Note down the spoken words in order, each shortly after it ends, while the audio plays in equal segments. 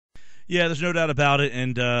Yeah, there's no doubt about it.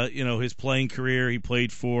 And, his playing career, he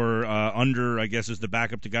played for I guess, as the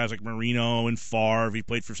backup to guys like Marino and Favre. He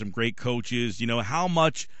played for some great coaches. How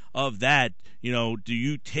much of that, do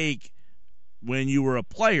you take when you were a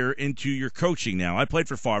player into your coaching now? I played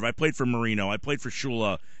for Favre. I played for Marino. I played for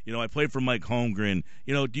Shula. I played for Mike Holmgren.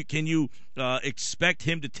 Can you expect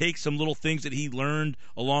him to take some little things that he learned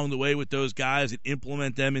along the way with those guys and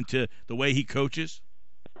implement them into the way he coaches?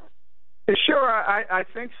 Sure, I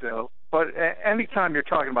think so. But anytime you're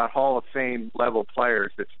talking about Hall of Fame level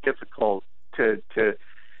players, it's difficult to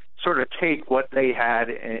sort of take what they had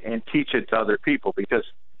and teach it to other people, because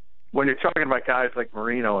when you're talking about guys like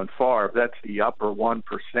Marino and Favre, that's the upper 1%.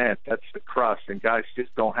 That's the crust, and guys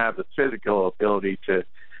just don't have the physical ability to,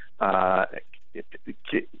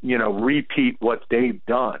 repeat what they've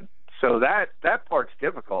done. So that part's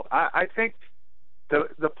difficult. I think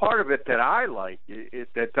the part of it that I like is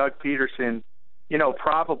that Doug Pederson,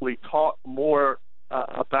 probably taught more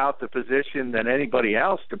about the position than anybody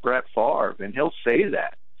else to Brett Favre, and he'll say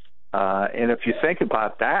that. And if you think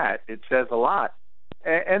about that, it says a lot.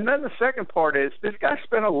 And then the second part is this guy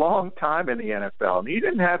spent a long time in the NFL, and he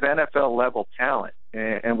didn't have NFL-level talent.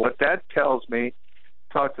 And what that tells me,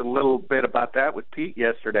 talked a little bit about that with Pete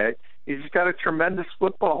yesterday, he's got a tremendous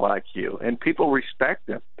football IQ, and people respect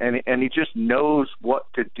him. And he just knows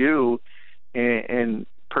what to do in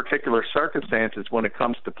particular circumstances when it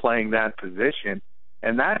comes to playing that position.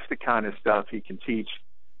 And that's the kind of stuff he can teach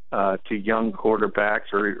to young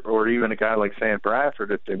quarterbacks or even a guy like Sam Bradford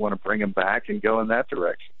if they want to bring him back and go in that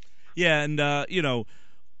direction. Yeah, and,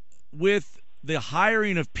 with the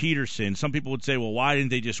hiring of Pederson, some people would say, well, why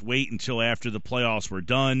didn't they just wait until after the playoffs were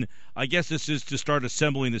done? I guess this is to start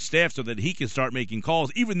assembling the staff so that he can start making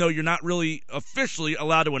calls, even though you're not really officially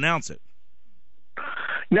allowed to announce it.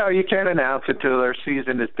 No, you can't announce it till their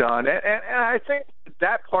season is done. And I think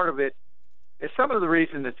that part of it, some of the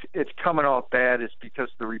reason it's coming off bad is because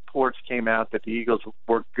the reports came out that the Eagles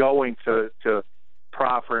were going to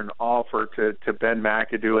proffer an offer to Ben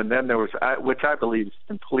McAdoo, and then there was, which I believe is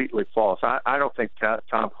completely false. I don't think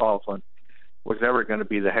Tom Coughlin was ever going to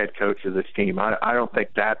be the head coach of this team. I don't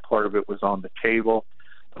think that part of it was on the table.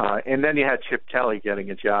 And then you had Chip Kelly getting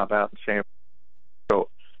a job out in San Francisco. So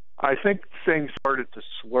I think things started to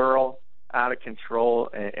swirl out of control,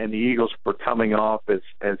 and the Eagles were coming off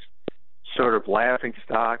as sort of laughing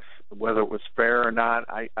stocks. Whether it was fair or not,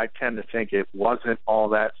 I tend to think it wasn't all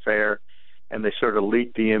that fair, and they sort of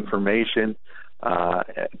leaked the information.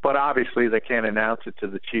 But obviously they can't announce it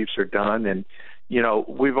till the Chiefs are done. And,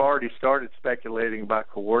 we've already started speculating about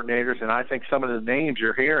coordinators, and I think some of the names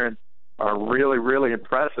you're hearing are really, really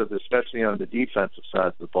impressive, especially on the defensive side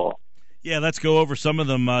of the ball. Yeah, let's go over some of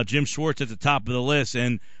them. Jim Schwartz at the top of the list,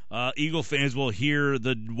 and Eagle fans will hear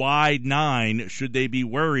the wide nine. Should they be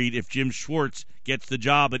worried if Jim Schwartz gets the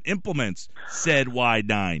job and implements said wide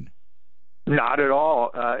nine? Not at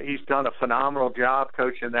all. He's done a phenomenal job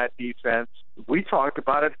coaching that defense. We talked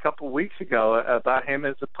about it a couple of weeks ago about him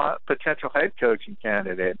as a potential head coaching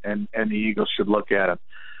candidate, and the Eagles should look at him.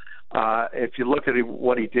 If you look at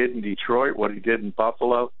what he did in Detroit, what he did in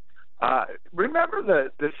Buffalo, remember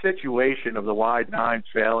the situation of the wide nine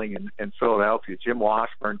failing in Philadelphia. Jim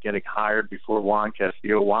Washburn getting hired before Juan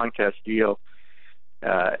Castillo. Juan Castillo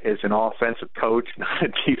is an offensive coach, not a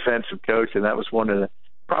defensive coach, and that was one of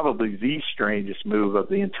probably the strangest move of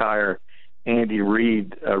the entire Andy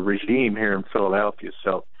Reid regime here in Philadelphia.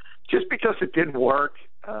 So just because it didn't work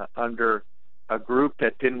under a group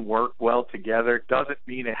that didn't work well together doesn't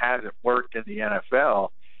mean it hasn't worked in the NFL.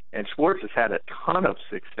 And Schwartz has had a ton of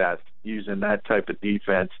success using that type of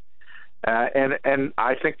defense. And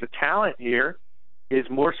I think the talent here is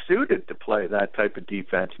more suited to play that type of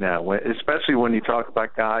defense now, especially when you talk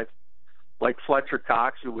about guys like Fletcher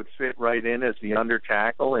Cox, who would fit right in as the under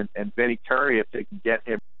tackle, and Vinny Curry, if they can get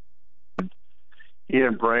him, he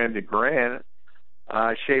and Brandon Grant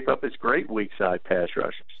shape up as great weak side pass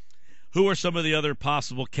rushers. Who are some of the other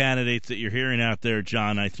possible candidates that you're hearing out there,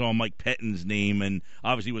 John? I saw Mike Pettine's name, and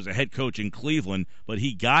obviously he was a head coach in Cleveland, but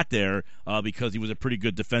he got there because he was a pretty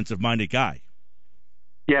good defensive-minded guy.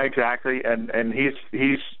 Yeah, exactly, and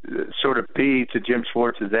he's sort of B to Jim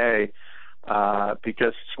Schwartz's A,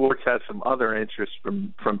 because Schwartz has some other interests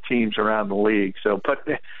from teams around the league. So, but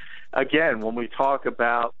again, when we talk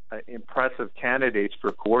about impressive candidates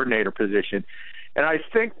for coordinator position, and I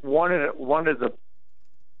think one of the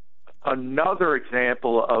another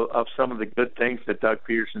example of some of the good things that Doug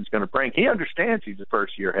Pederson's going to bring. He understands he's a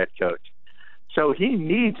first-year head coach, so he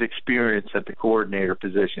needs experience at the coordinator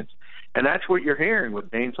positions. And that's what you're hearing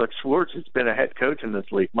with names like Schwartz, who's been a head coach in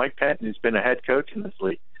this league. Mike Pettin, who's been a head coach in this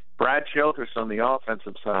league. Brad Childress on the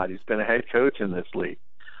offensive side, he's been a head coach in this league.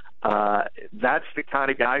 That's the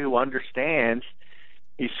kind of guy who understands.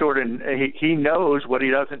 He knows what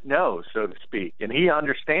he doesn't know, so to speak, and he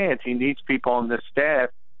understands he needs people on this staff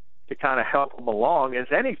to kind of help him along, as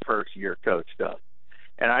any first-year coach does.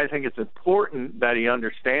 And I think it's important that he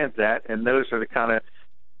understands that, and those are the kind of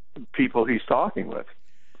people he's talking with.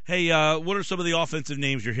 Hey, what are some of the offensive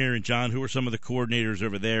names you're hearing, John? Who are some of the coordinators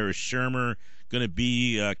over there? Is Shermer going to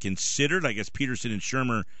be considered? I guess Pederson and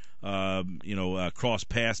Shermer, cross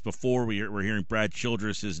paths before. We're hearing Brad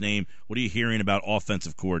Childress' name. What are you hearing about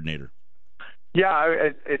offensive coordinator?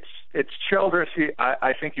 Yeah, it's Childress.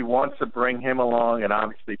 I think he wants to bring him along, and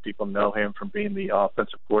obviously people know him from being the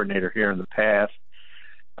offensive coordinator here in the past,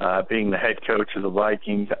 being the head coach of the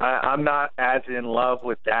Vikings. I'm not as in love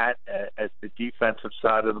with that as the defensive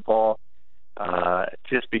side of the ball,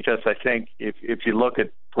 just because I think if you look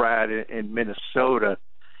at Brad in Minnesota,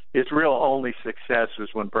 his real only success was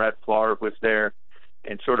when Brett Favre was there,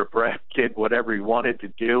 and sort of Brad did whatever he wanted to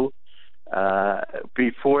do.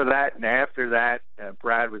 Before that and after that,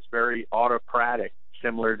 Brad was very autocratic,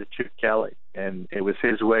 similar to Chip Kelly, and it was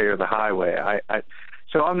his way or the highway.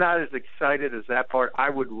 So I'm not as excited as that part. I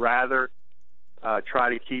would rather try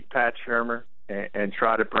to keep Pat Shermer and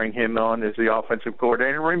try to bring him on as the offensive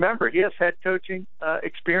coordinator. Remember, he has head coaching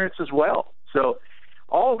experience as well. So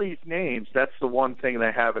all these names, that's the one thing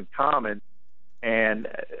they have in common. And,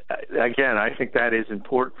 again, I think that is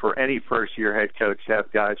important for any first-year head coach to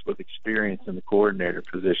have guys with experience in the coordinator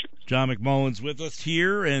position. John McMullen's with us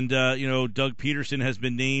here, and, Doug Pederson has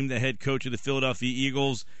been named the head coach of the Philadelphia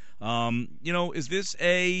Eagles. Is this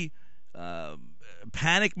a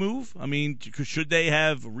panic move? I mean, should they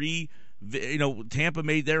have Tampa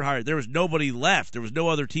made their hire. There was nobody left. There was no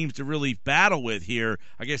other teams to really battle with here.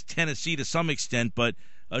 I guess Tennessee to some extent, but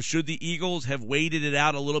should the Eagles have waited it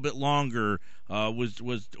out a little bit longer? Was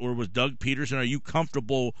Doug Pederson? Are you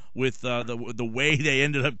comfortable with the way they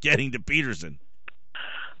ended up getting to Pederson?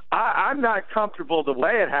 I'm not comfortable the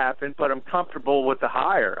way it happened, but I'm comfortable with the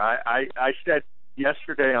hire. I said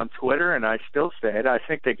yesterday on Twitter, and I still say it, I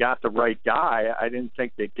think they got the right guy. I didn't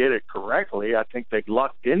think they did it correctly. I think they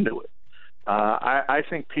lucked into it. I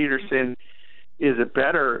think Pederson is a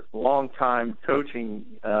better long-time coaching.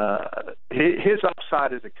 His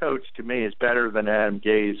upside as a coach, to me, is better than Adam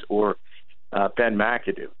Gase or Ben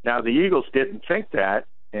McAdoo. Now, the Eagles didn't think that,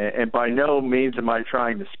 and by no means am I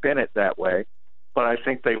trying to spin it that way, but I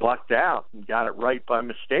think they lucked out and got it right by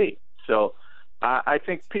mistake. So I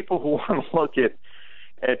think people who want to look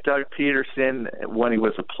at Doug Pederson when he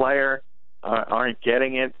was a player aren't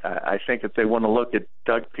getting it. I think if they want to look at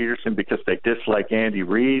Doug Pederson because they dislike Andy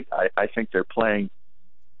Reid, I think they're playing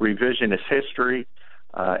revisionist history.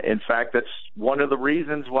 In fact, that's one of the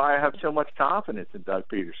reasons why I have so much confidence in Doug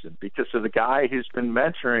Pederson, because of the guy who's been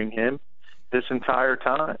mentoring him this entire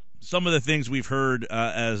time. Some of the things we've heard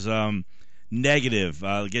as negative,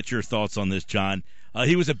 get your thoughts on this, John.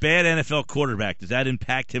 He was a bad NFL quarterback. Does that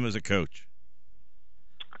impact him as a coach?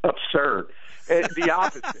 Absurd. The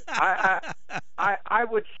opposite. I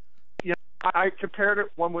would, I compared it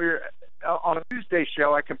when we were on a Tuesday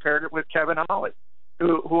show. I compared it with Kevin Ollie,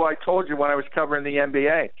 who I told you when I was covering the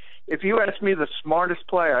NBA. If you ask me the smartest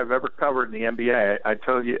player I've ever covered in the NBA, I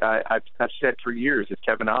told you I've said for years it's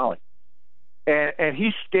Kevin Ollie, and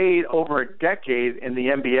he stayed over a decade in the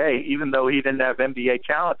NBA, even though he didn't have NBA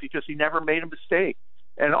talent, because he never made a mistake.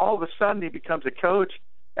 And all of a sudden, he becomes a coach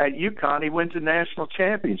at UConn. He wins a national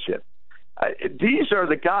championship. These are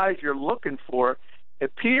the guys you're looking for.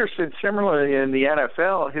 At Pederson, similarly in the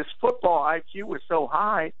NFL, his football IQ was so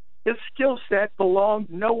high, his skill set belonged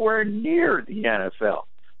nowhere near the NFL.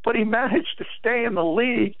 But he managed to stay in the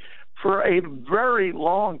league for a very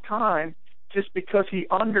long time just because he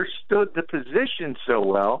understood the position so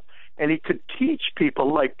well, and he could teach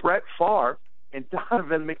people like Brett Favre and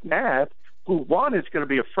Donovan McNabb, who one is going to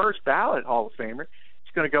be a first ballot Hall of Famer.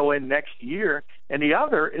 He's going to go in next year, and the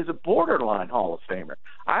other is a borderline Hall of Famer.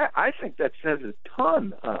 I think that says a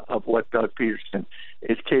ton of what Doug Pederson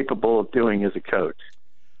is capable of doing as a coach.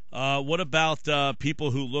 What about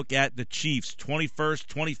people who look at the Chiefs, 21st,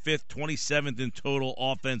 25th, 27th in total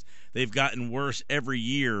offense? They've gotten worse every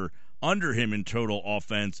year under him in total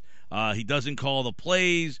offense. He doesn't call the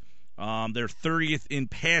plays. They're 30th in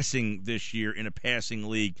passing this year in a passing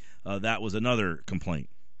league. That was another complaint.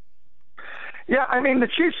 Yeah, I mean, the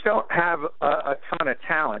Chiefs don't have a ton of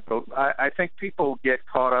talent, but I think people get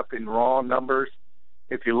caught up in raw numbers.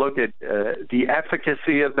 If you look at the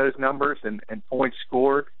efficacy of those numbers and points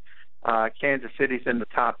scored, Kansas City's in the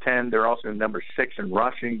top 10. They're also number 6 in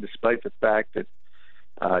rushing, despite the fact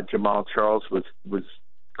that Jamal Charles was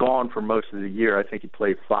gone for most of the year. I think he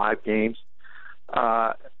played 5 games.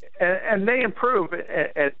 And they improve.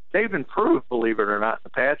 And they've improved, believe it or not, in the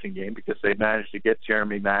passing game because they managed to get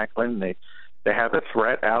Jeremy Maclin. They have a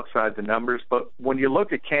threat outside the numbers. But when you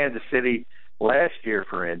look at Kansas City last year,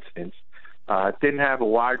 for instance, didn't have a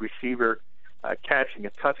wide receiver catching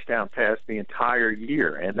a touchdown pass the entire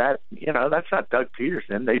year. And that's not Doug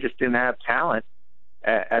Pederson. They just didn't have talent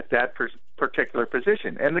at that particular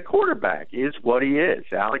position. And the quarterback is what he is.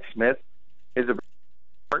 Alex Smith is a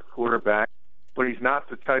smart quarterback, but he's not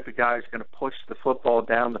the type of guy who's going to push the football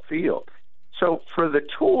down the field. So for the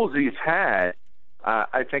tools he's had,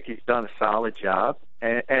 I think he's done a solid job.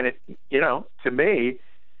 And it, to me,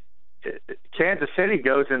 Kansas City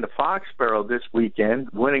goes into Foxborough this weekend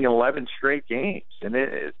winning 11 straight games. And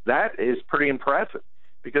that is pretty impressive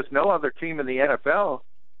because no other team in the NFL,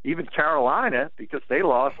 even Carolina, because they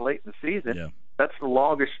lost late in the season, that's the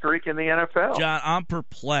longest streak in the NFL. John, I'm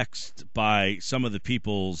perplexed by some of the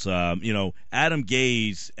people's, Adam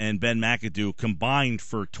Gase and Ben McAdoo combined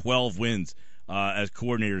for 12 wins as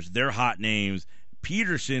coordinators. They're hot names.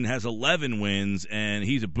 Pederson has 11 wins, and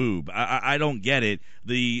he's a boob. I don't get it.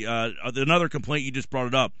 Another complaint, you just brought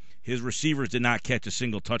it up, his receivers did not catch a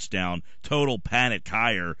single touchdown. Total panic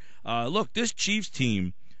hire. Look, this Chiefs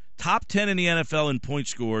team, top 10 in the NFL in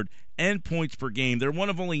points scored and points per game. They're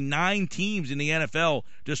one of only 9 teams in the NFL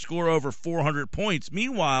to score over 400 points.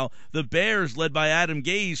 Meanwhile, the Bears, led by Adam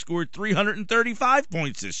Gase, scored 335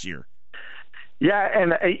 points this year. Yeah,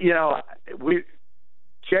 and,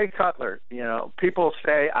 Jay Cutler, people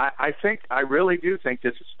say, I really do think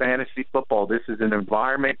this is fantasy football. This is an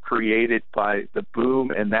environment created by the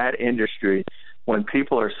boom in that industry when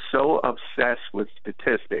people are so obsessed with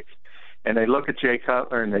statistics. And they look at Jay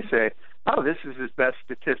Cutler and they say, oh, this is his best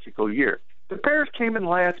statistical year. The Bears came in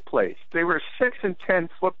last place. They were a 6-10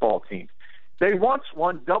 football team. They once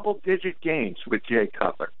won double-digit games with Jay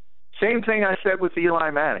Cutler. Same thing I said with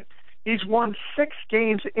Eli Manning. He's won 6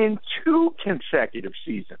 games in 2 consecutive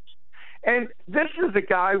seasons. And this is a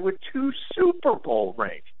guy with 2 Super Bowl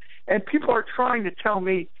rings. And people are trying to tell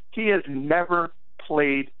me he has never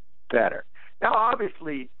played better. Now,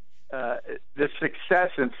 obviously, the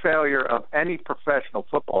success and failure of any professional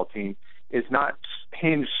football team is not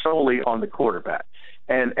hinged solely on the quarterback.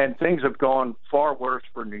 And things have gone far worse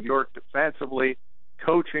for New York defensively,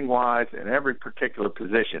 coaching-wise, in every particular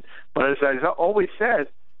position. But as I always said,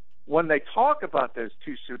 when they talk about those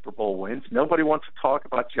 2 Super Bowl wins, nobody wants to talk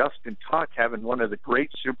about Justin Tuck having one of the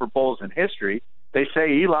great Super Bowls in history. They say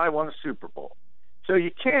Eli won a Super Bowl. So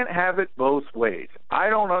you can't have it both ways. I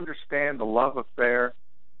don't understand the love affair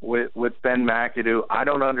with Ben McAdoo. I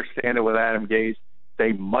don't understand it with Adam Gase.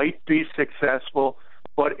 They might be successful,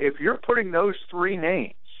 but if you're putting those 3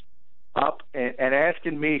 names up and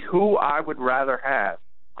asking me who I would rather have,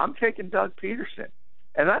 I'm taking Doug Pederson.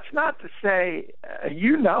 And that's not to say,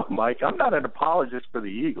 Mike, I'm not an apologist for the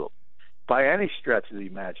Eagles by any stretch of the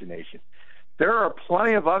imagination. There are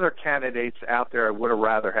plenty of other candidates out there I would have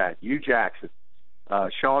rather had. Hugh Jackson,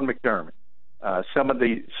 Sean McDermott, some of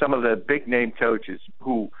the big name coaches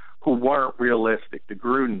who weren't realistic, the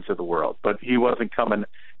Grudens of the world, but he wasn't coming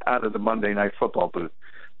out of the Monday Night Football booth.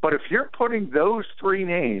 But if you're putting those 3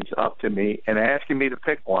 names up to me and asking me to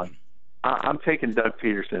pick one, I'm taking Doug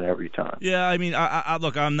Pederson every time. Yeah, I mean,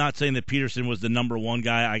 look, I'm not saying that Pederson was the number one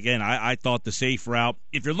guy. Again, I thought the safe route,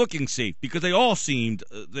 if you're looking safe, because they all seemed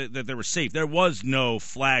that they were safe. There was no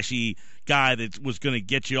flashy guy that was going to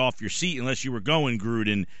get you off your seat unless you were going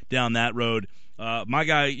Gruden down that road. My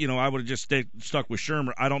guy, I would have just stuck with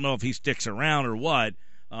Shermer. I don't know if he sticks around or what,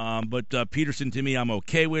 but Pederson, to me, I'm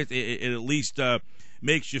okay with. It at least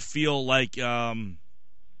makes you feel like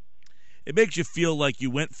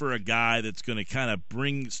you went for a guy that's going to kind of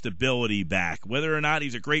bring stability back. Whether or not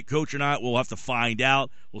he's a great coach or not, we'll have to find out.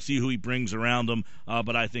 We'll see who he brings around him,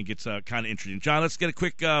 but I think it's kind of interesting. John, let's get a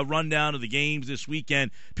quick rundown of the games this weekend.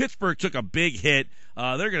 Pittsburgh took a big hit.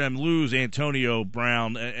 They're going to lose Antonio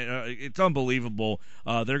Brown. It's unbelievable.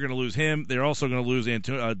 They're going to lose him. They're also going to lose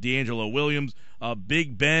D'Angelo Williams.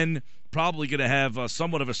 Big Ben probably going to have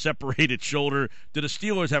somewhat of a separated shoulder. Do the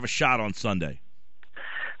Steelers have a shot on Sunday?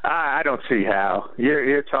 I don't see how.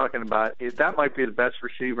 You're talking about that might be the best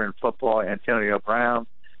receiver in football, Antonio Brown.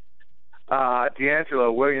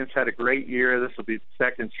 D'Angelo Williams had a great year. This will be the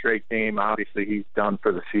 2nd straight game. Obviously, he's done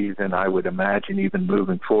for the season, I would imagine, even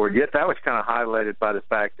moving forward. Yet that was kind of highlighted by the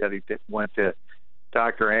fact that he went to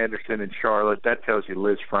Dr. Anderson in Charlotte. That tells you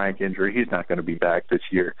Liz Frank injury. He's not going to be back this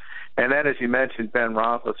year. And then, as you mentioned, Ben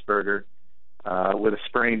Roethlisberger, with a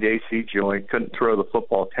sprained AC joint, couldn't throw the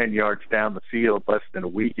football 10 yards down the field less than a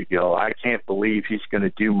week ago. I can't believe he's going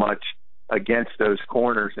to do much against those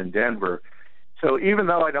corners in Denver. So even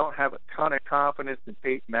though I don't have a ton of confidence in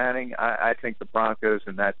Peyton Manning, I think the Broncos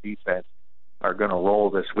and that defense are going to roll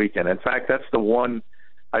this weekend. In fact, that's the one,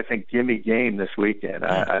 I think, gimme game this weekend.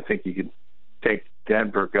 I think you can take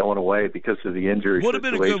Denver going away because of the injury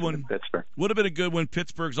situation in Pittsburgh. Would have been a good one,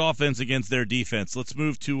 Pittsburgh's offense against their defense. Let's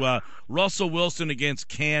move to Russell Wilson against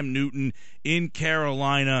Cam Newton in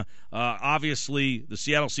Carolina. Obviously, the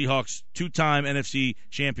Seattle Seahawks, two-time NFC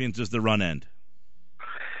champions, as the run end.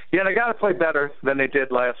 Yeah, they got to play better than they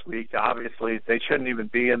did last week. Obviously, they shouldn't even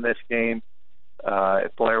be in this game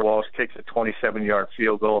if Blair Walsh kicks a 27-yard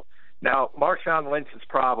field goal. Now, Marshawn Lynch is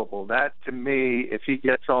probable. That, to me, if he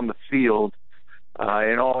gets on the field,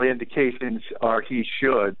 and all the indications are he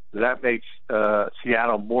should, that makes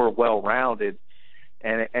Seattle more well-rounded,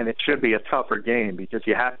 and it should be a tougher game because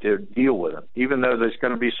you have to deal with him. Even though there's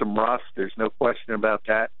going to be some rust, there's no question about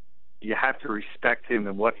that, you have to respect him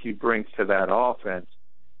and what he brings to that offense,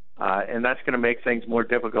 and that's going to make things more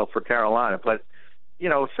difficult for Carolina. But, you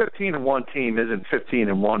know, a 15-1 team isn't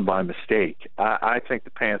 15-1 by mistake. I think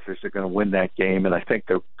the Panthers are going to win that game, and I think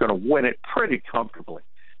they're going to win it pretty comfortably.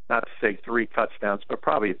 Not to say 3 touchdowns, but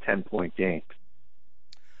probably a 10-point game.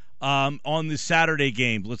 On the Saturday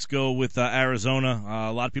game, let's go with Arizona.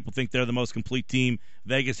 A lot of people think they're the most complete team.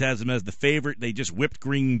 Vegas has them as the favorite. They just whipped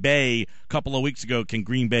Green Bay a couple of weeks ago. Can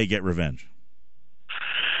Green Bay get revenge?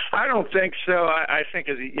 I don't think so. I think,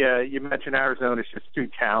 you mentioned Arizona's just too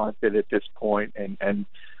talented at this point, and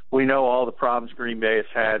we know all the problems Green Bay has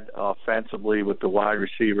had offensively with the wide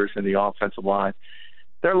receivers and the offensive line.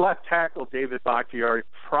 Their left tackle, David Bakhtiari,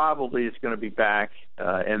 probably is going to be back,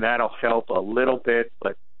 and that'll help a little bit.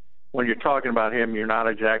 But when you're talking about him, you're not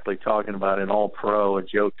exactly talking about an all-pro, a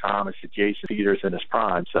Joe Thomas, a Jason Peters in his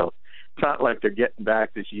prime. So it's not like they're getting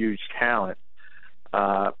back this huge talent.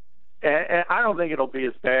 And I don't think it'll be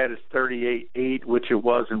as bad as 38-8, which it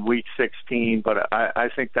was in Week 16, but I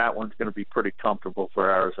think that one's going to be pretty comfortable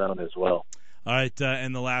for Arizona as well. All right,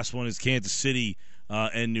 and the last one is Kansas City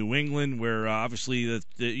and New England, where obviously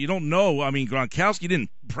you don't know. I mean, Gronkowski didn't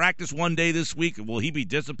practice one day this week. Will he be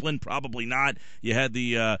disciplined? Probably not. You had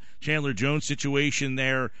the Chandler Jones situation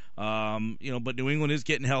there, but New England is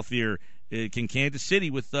getting healthier. Can Kansas City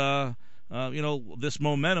with this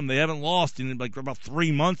momentum? They haven't lost in like about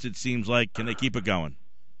 3 months, it seems like. Can they keep it going?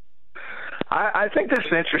 I think this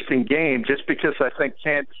is an interesting game just because I think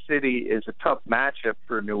Kansas City is a tough matchup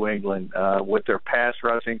for New England with their pass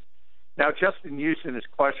rushing. Now, Justin Houston is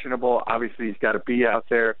questionable. Obviously, he's got to be out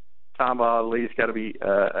there. Tom Ali's got to be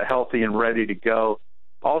healthy and ready to go.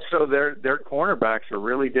 Also, their cornerbacks are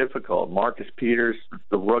really difficult. Marcus Peters,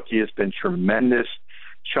 the rookie, has been tremendous.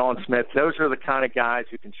 Sean Smith, those are the kind of guys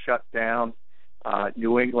who can shut down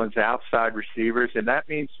New England's outside receivers, and that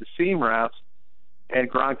means the seam routes.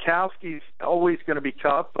 And Gronkowski's always going to be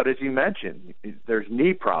tough, but as you mentioned, there's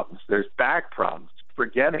knee problems, there's back problems,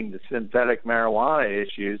 forgetting the synthetic marijuana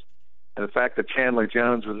issues, and the fact that Chandler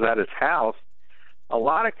Jones was at his house. A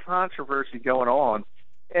lot of controversy going on.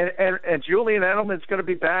 And Julian Edelman's going to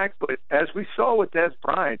be back, but as we saw with Des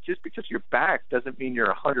Bryant, just because you're back doesn't mean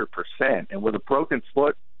you're 100%. And with a broken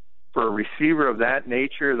foot for a receiver of that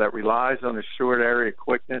nature that relies on his short area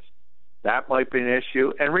quickness, that might be an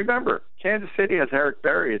issue. And remember, Kansas City has Eric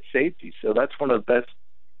Berry at safety, so that's one of the best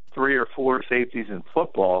 3 or 4 safeties in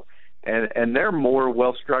football. And they're more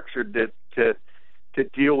well-structured to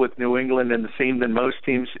deal with New England in the seam than most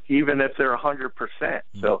teams, even if they're 100%.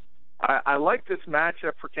 So I like this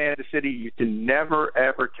matchup for Kansas City. You can never,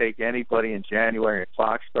 ever take anybody in January in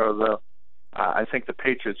Foxborough, though. I think the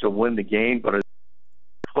Patriots will win the game, but it's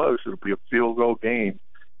close. It'll be a field goal game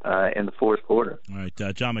in the fourth quarter. All right,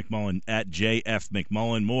 John McMullen at JF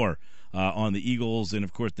McMullen. More on the Eagles and,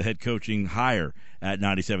 of course, the head coaching hire at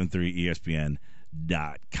 97.3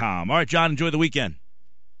 ESPN.com. All right, John, enjoy the weekend.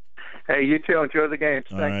 Hey, you too. Enjoy the game.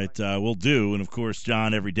 All right, we'll do. And, of course,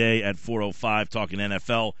 John, every day at 4:05 talking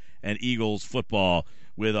NFL and Eagles football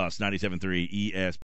with us, 97.3 ESPN.